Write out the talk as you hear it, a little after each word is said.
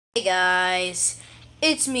Hey guys,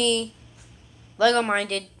 it's me, Lego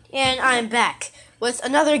Minded, and I'm back with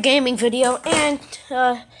another gaming video. And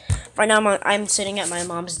right now I'm sitting at my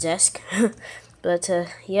mom's desk, but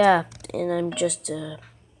yeah, and I'm just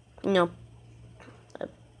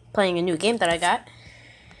playing a new game that I got.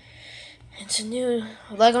 It's a new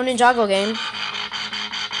Lego Ninjago game.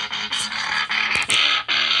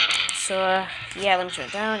 So yeah, let me turn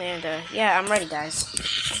it down, and yeah, I'm ready, guys.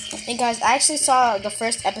 And guys, I actually saw the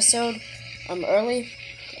first episode early,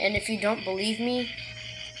 and if you don't believe me,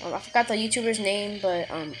 I forgot the YouTuber's name, but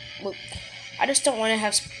look, I just don't want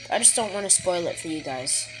to spoil it for you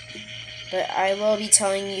guys. But I will be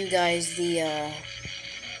telling you guys the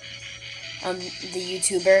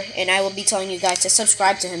YouTuber, and I will be telling you guys to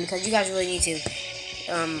subscribe to him because you guys really need to.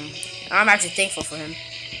 I'm actually thankful for him.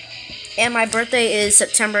 And my birthday is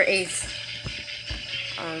September 8th.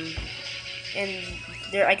 And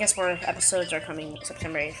I guess more episodes are coming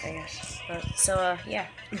September 8th, I guess. But, so, yeah.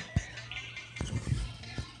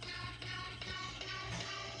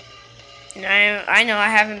 And I know I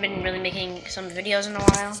haven't been really making some videos in a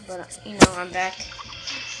while, but, you know, I'm back.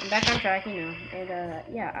 I'm back on track, you know. And,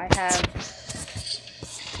 yeah,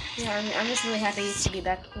 I'm just really happy to be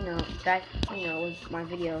back, with my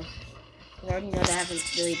videos. I already know that I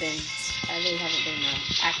really haven't been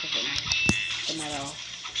active in them at all.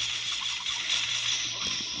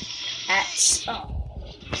 So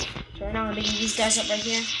right now I'm making these guys up right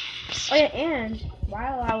here. Oh yeah, and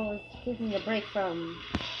while I was taking a break from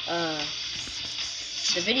the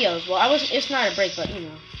videos, well, it's not a break, but you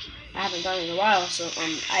know, I haven't done it in a while, so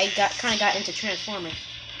I kind of got into Transformers.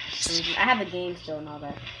 I have the game still and all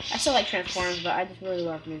that. I still like Transformers, but I just really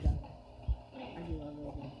love Ninjago. I do love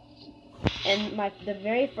Ninjago. And the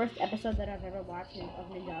very first episode that I've ever watched of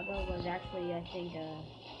Ninjago was actually, I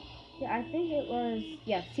think it was,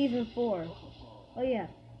 season 4. Oh yeah,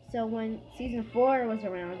 so when season 4 was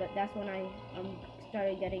around, that's when I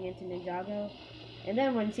started getting into Ninjago. And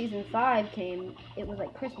then when season 5 came, it was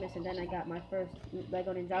like Christmas, and then I got my first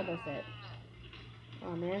Lego Ninjago set.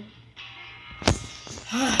 Oh man.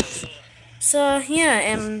 So yeah,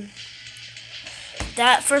 and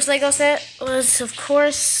that first Lego set was, of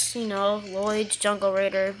course, you know, Lloyd's Jungle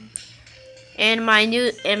Raider.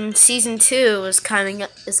 And season 2 is coming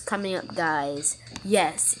up, guys.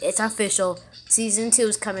 Yes, it's official. Season 2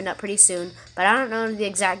 is coming up pretty soon, but I don't know the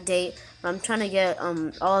exact date. I'm trying to get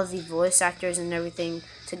all of the voice actors and everything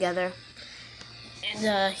together.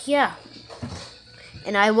 And yeah.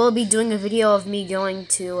 And I will be doing a video of me going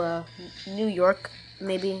to New York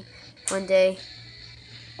maybe one day,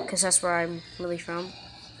 because that's where I'm really from.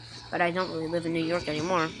 But I don't really live in New York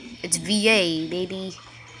anymore. It's VA, baby.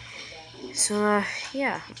 So,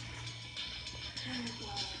 yeah.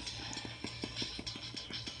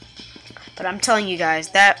 But I'm telling you guys,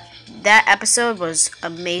 that episode was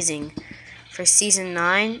amazing. For season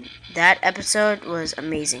 9, that episode was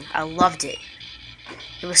amazing. I loved it.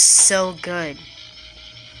 It was so good.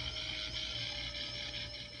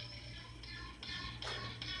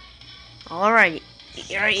 Alright,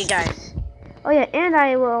 you guys. Oh yeah, and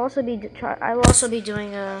I will also be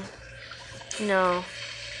doing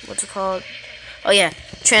what's it called? Oh yeah,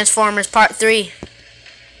 Transformers Part 3.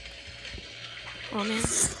 Oh man.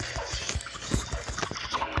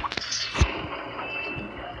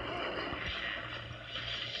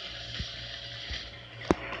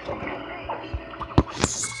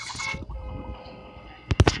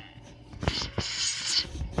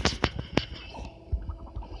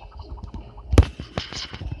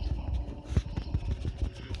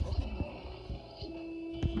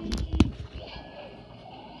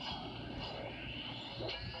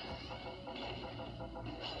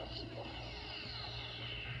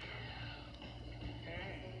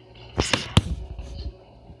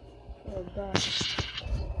 Oh god.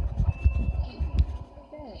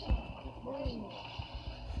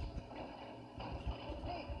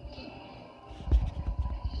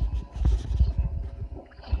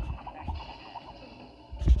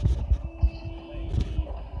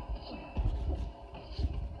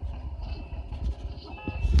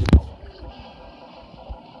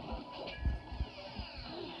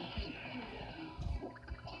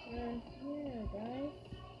 Yeah, guys.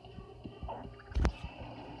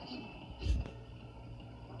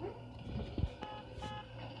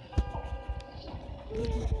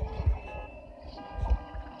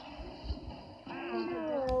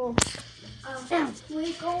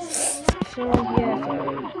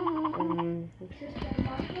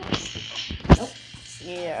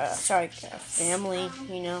 Yeah, sorry, family,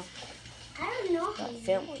 you know. I don't know.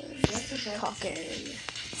 Family talking.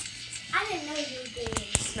 I didn't know you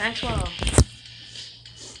did. Maxwell.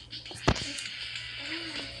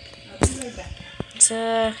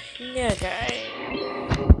 So, yeah, guys.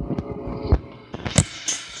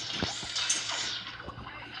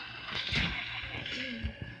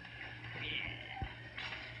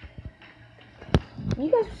 You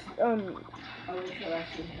guys,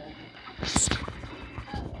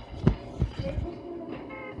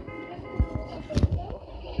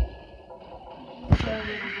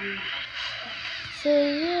 so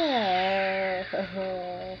yeah,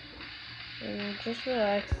 just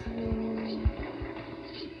relaxing.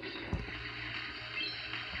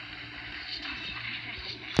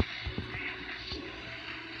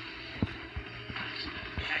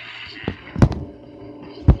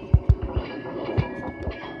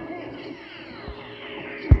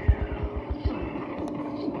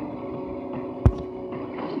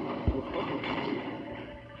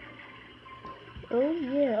 Oh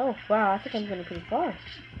yeah, oh wow, I think I'm going pretty far.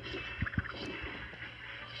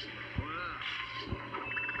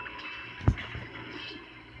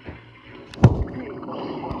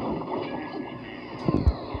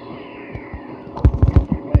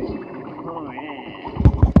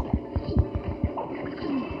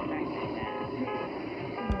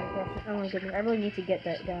 Oh my goodness, I really need to get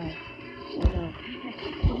that guy. Oh no.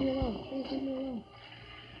 Leave me alone, please leave me alone.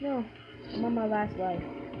 No, I'm on my last life.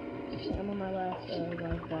 I'm on my last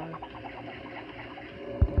life bar.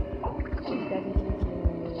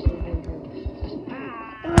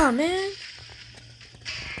 Oh man.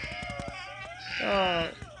 Oh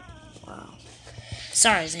wow.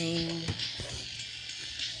 Sorry, Zane.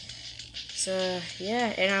 So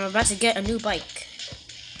yeah, and I'm about to get a new bike.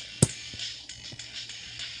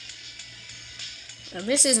 Now,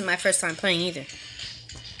 this isn't my first time playing either.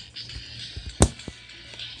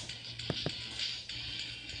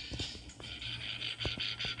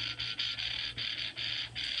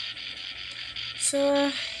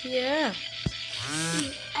 So yeah.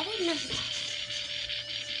 I didn't know.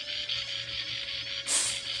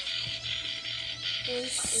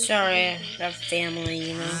 Sorry, I have family,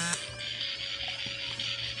 you know.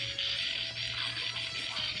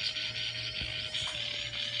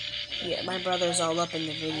 Yeah, my brother's all up in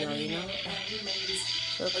the video, you know.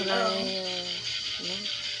 So can I, you know?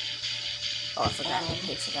 Oh, I forgot to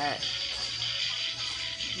pay for that.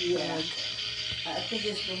 Yeah. I think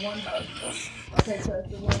it's the one. Okay, so it's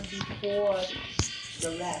the one before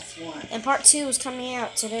the last one. And part 2 is coming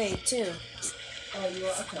out today too. Oh, you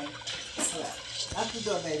are? Okay. Yeah. Out the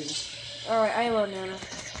door, baby. Alright, I will, Nana.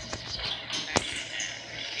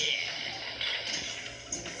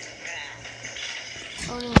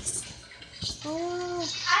 Oh no. Oh.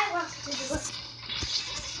 I want to do it.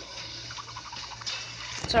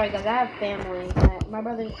 Sorry guys, I have family. My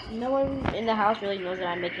brother, no one in the house really knows that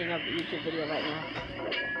I'm making a YouTube video right now.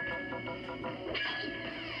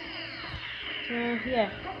 Yeah.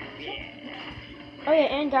 Oh yeah,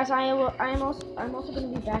 and guys, I'm also gonna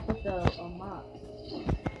be back with the mods.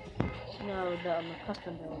 No, the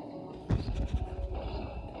custom build.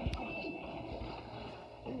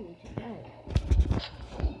 Ooh, nice.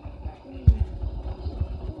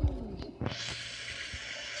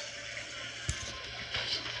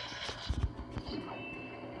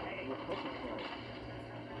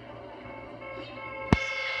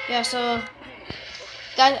 Yeah, so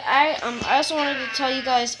guys, I also wanted to tell you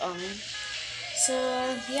guys so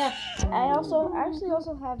yeah, I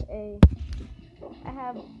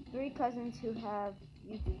have 3 cousins who have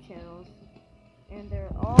YouTube channels, and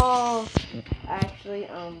they're all actually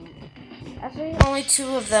only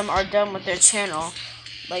 2 of them are done with their channel,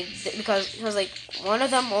 like because like one of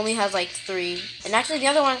them only has like 3, and actually the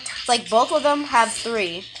other one, like both of them have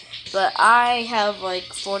 3, but I have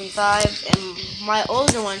like 45, and my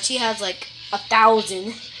older one, she has like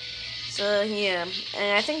 1,000. So yeah,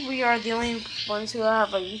 and I think we are the only ones who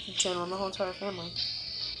have a YouTube channel in the whole entire family.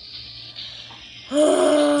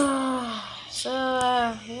 So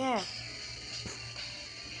yeah.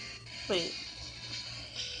 Wait.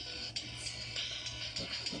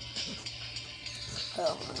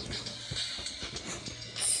 Oh.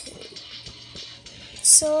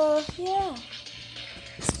 So yeah.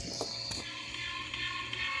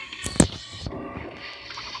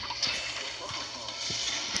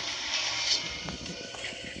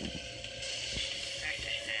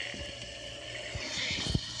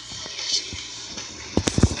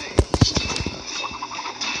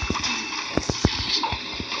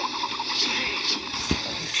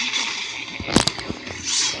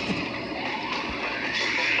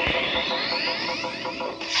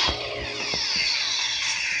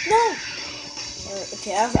 No.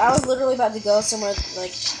 Okay, I was literally about to go somewhere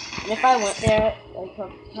like, and if I went there, I'd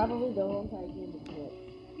probably the whole entire game would quit.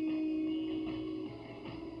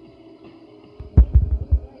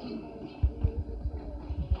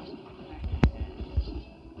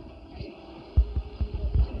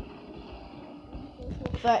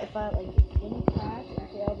 if I like when you crash and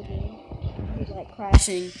fail the game, you like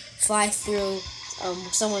crashing, fly through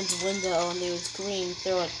someone's window and they would scream,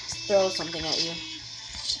 throw something at you.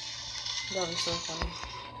 That was so funny.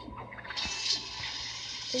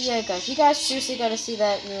 But yeah, guys, you guys seriously gotta see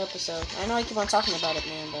that new episode. I know I keep on talking about it,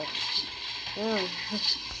 man, but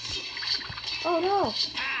oh no!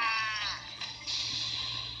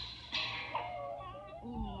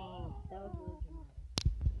 That was really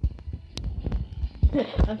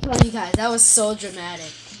dramatic. I'm telling you guys, that was so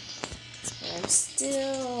dramatic. I'm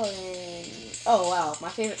still in. Oh wow, my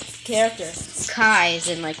favorite character, Kai, is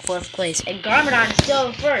in like 4th place, and Garmadon is still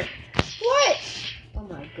in 1st. What? Oh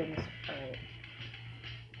my goodness.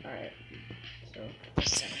 Alright. So.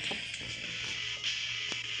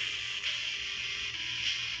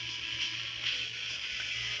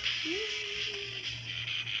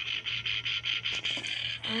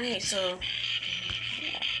 Alright, so.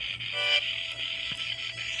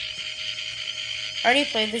 I already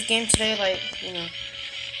played this game today, like, you know,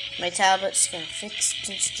 my tablet's getting fixed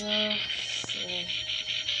and stuff. Yeah.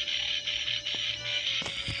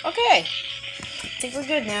 Okay. I think we're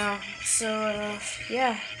good now. So,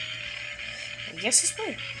 yeah. I guess it's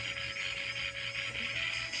good.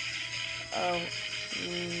 Oh.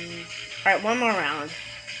 Alright, one more round.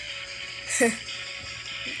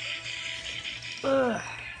 Ugh.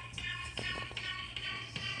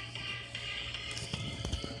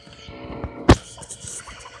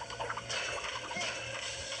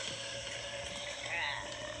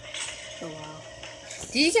 Oh wow.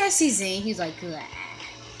 Did you guys see Zane? He's like, bleh.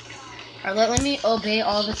 Alright, let me obey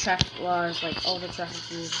all the traffic laws, like all the traffic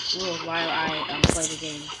rules while I play the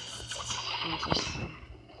game.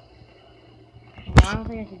 No, I don't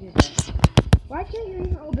think I can do that. Why can't you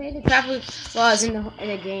even obey the traffic laws in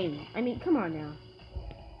a game? I mean, come on now.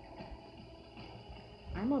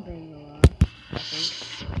 I'm obeying the law, I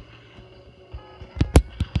think.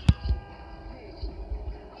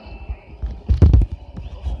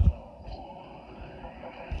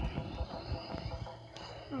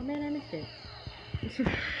 Oh man, I missed it.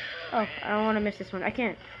 Oh, I don't want to miss this one. I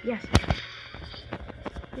can't. Yes.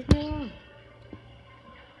 Leave me alone.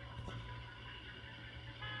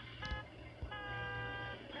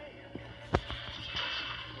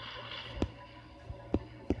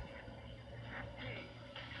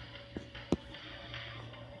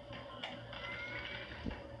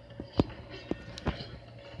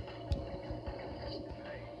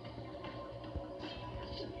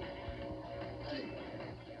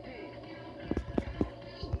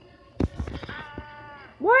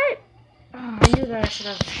 What? Oh, I knew that I should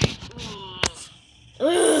have.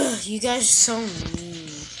 Ugh, you guys are so mean.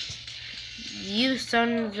 You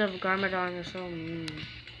sons of Garmadon are so mean.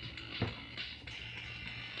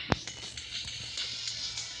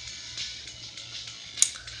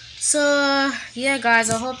 So, yeah,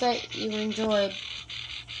 guys, I hope that you enjoyed.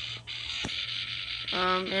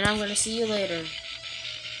 And I'm gonna see you later.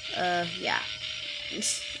 Yeah.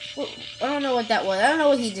 I don't know what that was. I don't know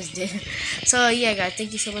what he just did. So, yeah, guys,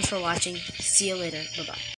 thank you so much for watching. See you later.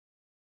 Bye-bye.